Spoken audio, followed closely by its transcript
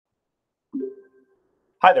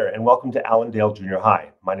Hi there, and welcome to Allendale Junior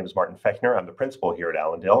High. My name is Martin Fechner. I'm the principal here at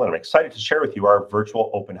Allendale, and I'm excited to share with you our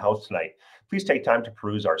virtual open house tonight. Please take time to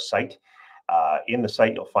peruse our site. In the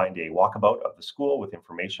site, you'll find a walkabout of the school with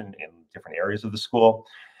information in different areas of the school.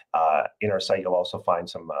 In our site, you'll also find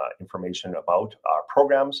some information about our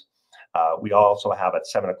programs. We also have at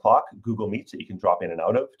 7 o'clock Google Meets that you can drop in and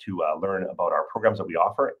out of to learn about our programs that we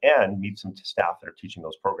offer and meet some staff that are teaching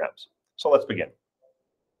those programs. So let's begin.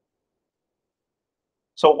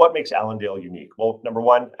 So what makes Allendale unique? Well, number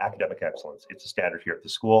one, academic excellence. It's a standard here at the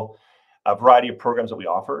school. A variety of programs that we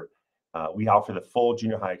offer. We offer the full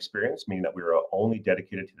junior high experience, meaning that we are only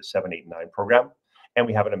dedicated to the 7, 8, and 9 program, and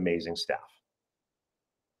we have an amazing staff.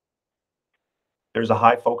 There's a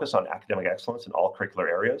high focus on academic excellence in all curricular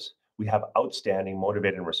areas. We have outstanding,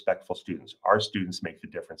 motivated, and respectful students. Our students make the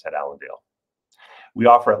difference at Allendale. We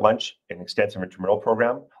offer at lunch an extensive intramural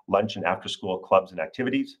program, lunch and after-school clubs and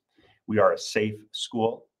activities. We are a safe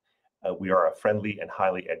school. We are a friendly and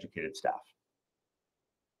highly educated staff.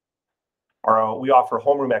 We offer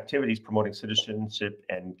homeroom activities promoting citizenship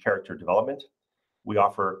and character development. We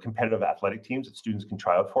offer competitive athletic teams that students can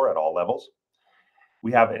try out for at all levels.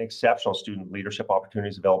 We have an exceptional student leadership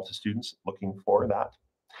opportunities available to students looking for that.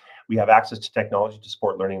 We have access to technology to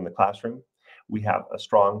support learning in the classroom. We have a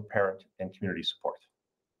strong parent and community support.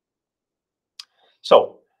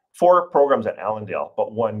 So, 4 programs at Allendale,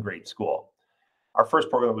 but 1 great school. Our first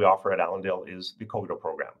program that we offer at Allendale is the Cogito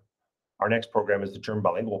program. Our next program is the German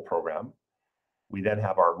bilingual program. We then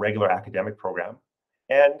have our regular academic program,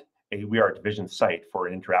 and we are a division site for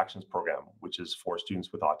an interactions program, which is for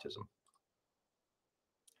students with autism.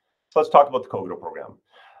 So let's talk about the Cogito program.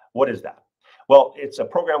 What is that? Well, it's a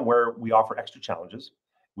program where we offer extra challenges.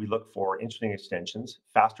 We look for interesting extensions,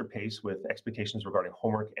 faster pace with expectations regarding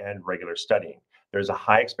homework and regular studying. There's a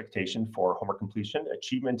high expectation for homework completion,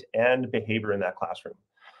 achievement, and behavior in that classroom.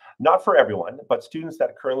 Not for everyone, but students that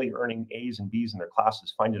are currently earning A's and B's in their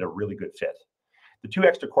classes find it a really good fit. The 2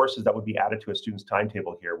 extra courses that would be added to a student's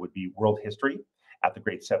timetable here would be World History at the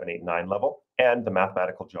grade 7, 8, 9 level, and the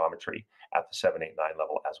Mathematical Geometry at the 7, 8, 9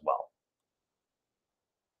 level as well.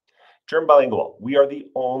 German bilingual. We are the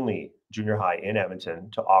only junior high in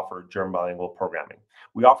Edmonton to offer German bilingual programming.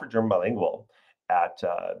 We offer German bilingual at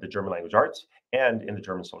the German language arts and in the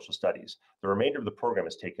German social studies. The remainder of the program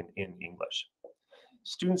is taken in English.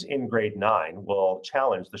 Students in grade 9 will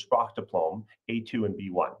challenge the Sprachdiplom A2 and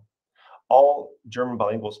B1. All German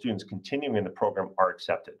bilingual students continuing in the program are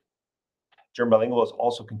accepted. German bilingual is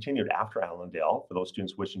also continued after Allendale for those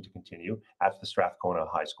students wishing to continue at the Strathcona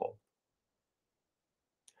High School.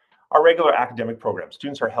 Our regular academic program,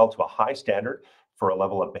 students are held to a high standard for a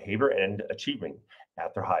level of behavior and achievement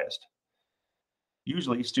at their highest.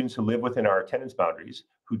 Usually, students who live within our attendance boundaries,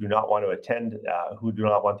 who do not want to attend, who do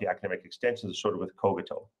not want the academic extensions associated with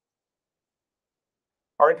Cogito.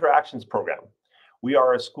 Our interactions program. We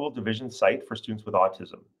are a school division site for students with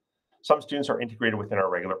autism. Some students are integrated within our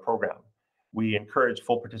regular program. We encourage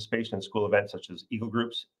full participation in school events such as Eagle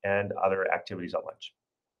groups and other activities at lunch.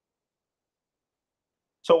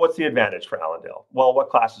 So what's the advantage for Allendale? Well,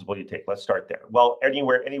 what classes will you take? Let's start there. Well,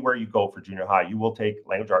 anywhere you go for junior high, you will take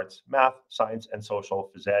language arts, math, science, and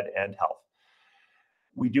social, phys ed, and health.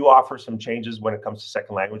 We do offer some changes when it comes to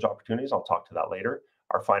second language opportunities. I'll talk to that later.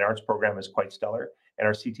 Our fine arts program is quite stellar, and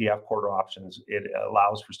our CTF quarter options, it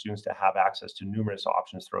allows for students to have access to numerous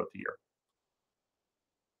options throughout the year.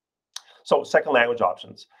 So second language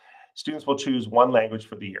options. Students will choose 1 language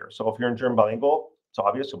for the year. So if you're in German bilingual, it's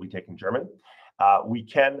obvious you'll be taking German. We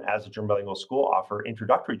can, as a German bilingual school, offer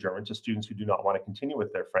introductory German to students who do not want to continue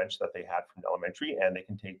with their French that they had from elementary, and they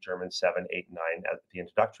can take German 7, 8, 9 at the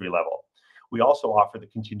introductory level. We also offer the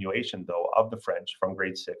continuation, though, of the French from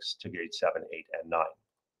grade 6 to grade 7, 8, and 9.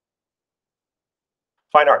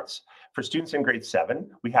 Fine arts. For students in grade 7,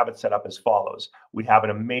 we have it set up as follows. We have an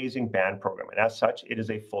amazing band program, and as such, it is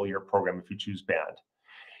a full year program if you choose band.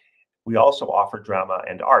 We also offer drama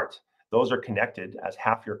and art. Those are connected as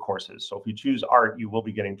half-year courses. So if you choose art, you will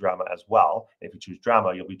be getting drama as well. If you choose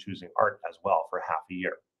drama, you'll be choosing art as well for half a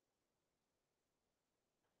year.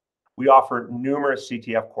 We offer numerous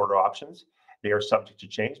CTF quarter options. They are subject to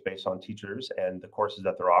change based on teachers and the courses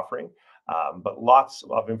that they're offering. But lots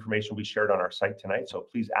of information will be shared on our site tonight. So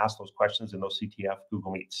please ask those questions in those CTF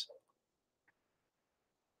Google Meets.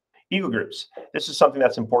 Eagle groups. This is something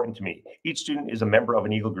that's important to me. Each student is a member of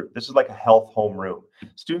an Eagle group. This is like a health homeroom.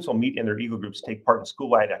 Students will meet in their Eagle groups, take part in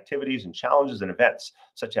school-wide activities and challenges and events,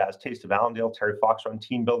 such as Taste of Allendale, Terry Fox Run,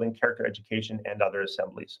 team building, character education, and other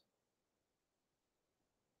assemblies.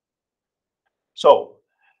 So,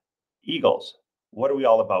 Eagles. What are we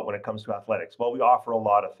all about when it comes to athletics? Well, we offer a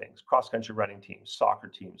lot of things: cross-country running teams, soccer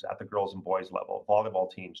teams at the girls and boys level,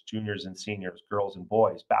 volleyball teams, juniors and seniors, girls and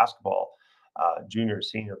boys, basketball,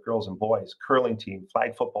 juniors, senior, girls and boys, curling team,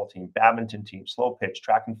 flag football team, badminton team, slow pitch,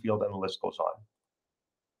 track and field, and the list goes on.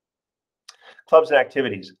 Clubs and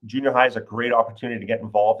activities. Junior high is a great opportunity to get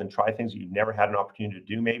involved and try things that you've never had an opportunity to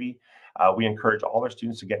do, maybe. We encourage all our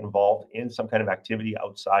students to get involved in some kind of activity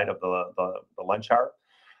outside of the lunch hour.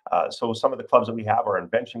 So some of the clubs that we have are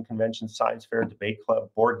invention convention, science fair, debate club,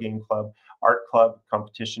 board game club, art club,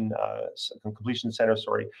 completion center,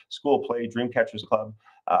 school play, dream catchers club,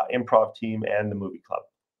 improv team, and the movie club.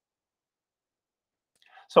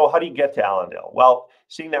 So how do you get to Allendale? Well,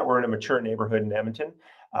 seeing that we're in a mature neighborhood in Edmonton,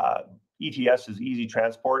 E.T.S is easy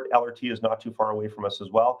transport. LRT is not too far away from us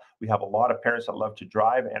as well. We have a lot of parents that love to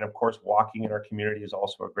drive, and of course, walking in our community is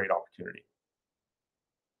also a great opportunity.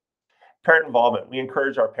 Parent involvement. We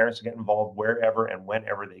encourage our parents to get involved wherever and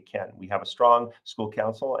whenever they can. We have a strong school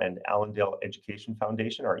council and Allendale Education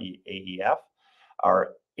Foundation, our AEF.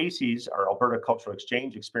 Our ACES, our Alberta Cultural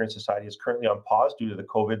Exchange Experience Society, is currently on pause due to the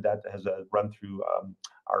COVID that has run through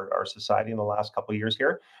our society in the last couple of years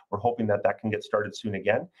here. We're hoping that that can get started soon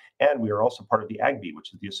again. And we are also part of the AGBE,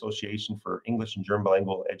 which is the Association for English and German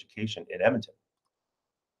Bilingual Education in Edmonton.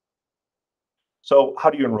 So how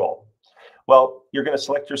do you enroll? Well, you're going to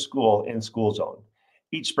select your school in School Zone.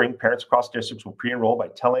 Each spring, parents across districts will pre-enroll by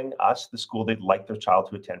telling us the school they'd like their child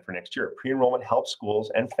to attend for next year. Pre-enrollment helps schools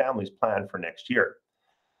and families plan for next year.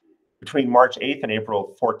 Between March 8th and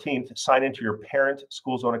April 14th, sign into your parent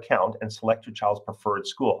School Zone account and select your child's preferred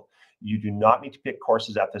school. You do not need to pick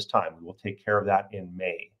courses at this time. We will take care of that in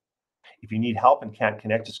May. If you need help and can't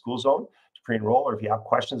connect to School Zone to pre-enroll, or if you have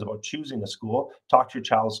questions about choosing a school, talk to your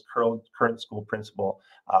child's current school principal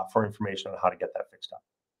for information on how to get that fixed up.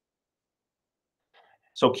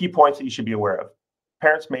 So key points that you should be aware of.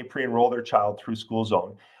 Parents may pre-enroll their child through School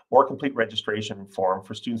Zone or complete registration form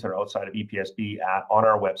for students that are outside of EPSB on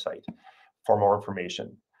our website for more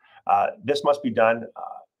information. This must be done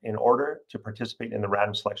in order to participate in the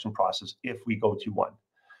random selection process if we go to one.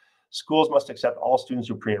 Schools must accept all students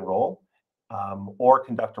who pre-enroll or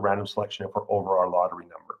conduct a random selection if we're over our lottery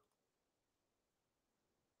number.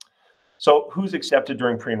 So who's accepted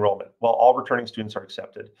during pre-enrollment? Well, all returning students are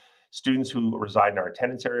accepted. Students who reside in our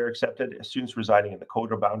attendance area are accepted. Students residing in the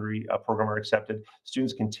CODA boundary program are accepted.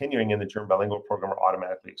 Students continuing in the German bilingual program are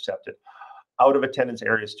automatically accepted. Out of attendance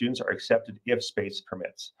area students are accepted if space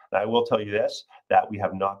permits. Now, I will tell you this, that we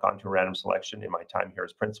have not gone to random selection in my time here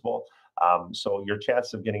as principal. So your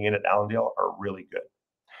chances of getting in at Allendale are really good.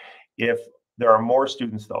 If there are more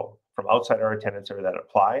students, though, from outside our attendance area that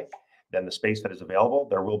apply than the space that is available,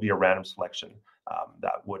 there will be a random selection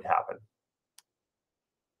that would happen.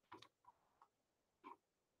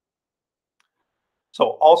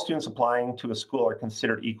 So all students applying to a school are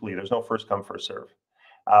considered equally. There's no first come, first serve.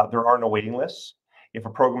 There are no waiting lists. If a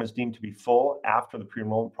program is deemed to be full after the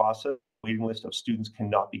pre-enrollment process, a waiting list of students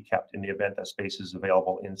cannot be kept in the event that space is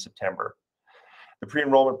available in September. The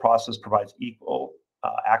pre-enrollment process provides equal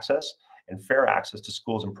access and fair access to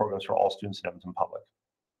schools and programs for all students in Edmonton Public.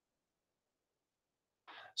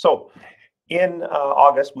 So in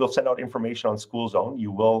August, we'll send out information on School Zone.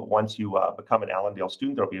 You will, once you become an Allendale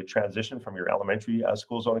student, there'll be a transition from your elementary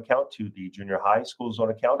School Zone account to the junior high School Zone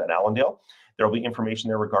account at Allendale. There'll be information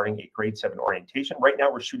there regarding a grade 7 orientation. Right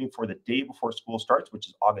now, we're shooting for the day before school starts, which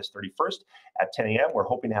is August 31st at 10 a.m. We're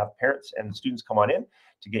hoping to have parents and students come on in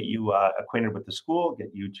to get you acquainted with the school, get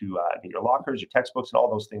you to get your lockers, your textbooks, and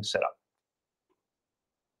all those things set up.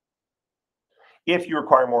 If you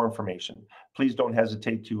require more information, please don't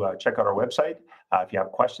hesitate to check out our website. If you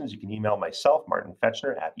have questions, you can email myself, Martin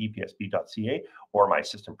Fetchner, at epsb.ca, or my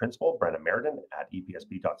assistant principal, Brenna Meriden, at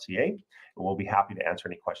epsb.ca, and we'll be happy to answer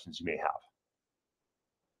any questions you may have.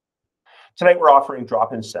 Tonight, we're offering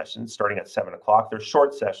drop-in sessions starting at 7 o'clock. They're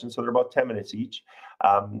short sessions, so they're about 10 minutes each.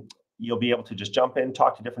 You'll be able to just jump in,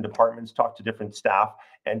 talk to different departments, talk to different staff,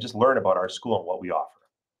 and just learn about our school and what we offer.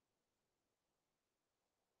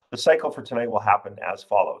 The cycle for tonight will happen as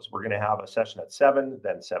follows. We're going to have a session at 7,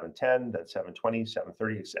 then 7:10, then 7:20,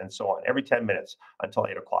 7:30, and so on, every 10 minutes until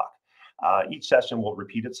 8 o'clock. Each session will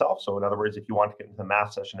repeat itself. So in other words, if you want to get into the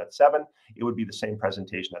math session at 7, it would be the same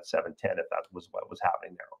presentation at 7:10 if that was what was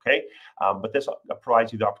happening there, okay? But this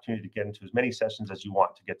provides you the opportunity to get into as many sessions as you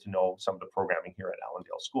want to get to know some of the programming here at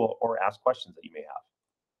Allendale School or ask questions that you may have.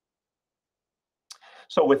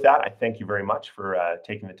 So with that, I thank you very much for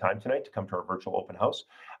taking the time tonight to come to our virtual open house.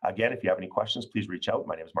 Again, if you have any questions, please reach out.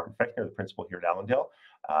 My name is Martin Fechner, the principal here at Allendale,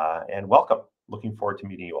 and welcome. Looking forward to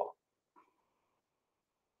meeting you all.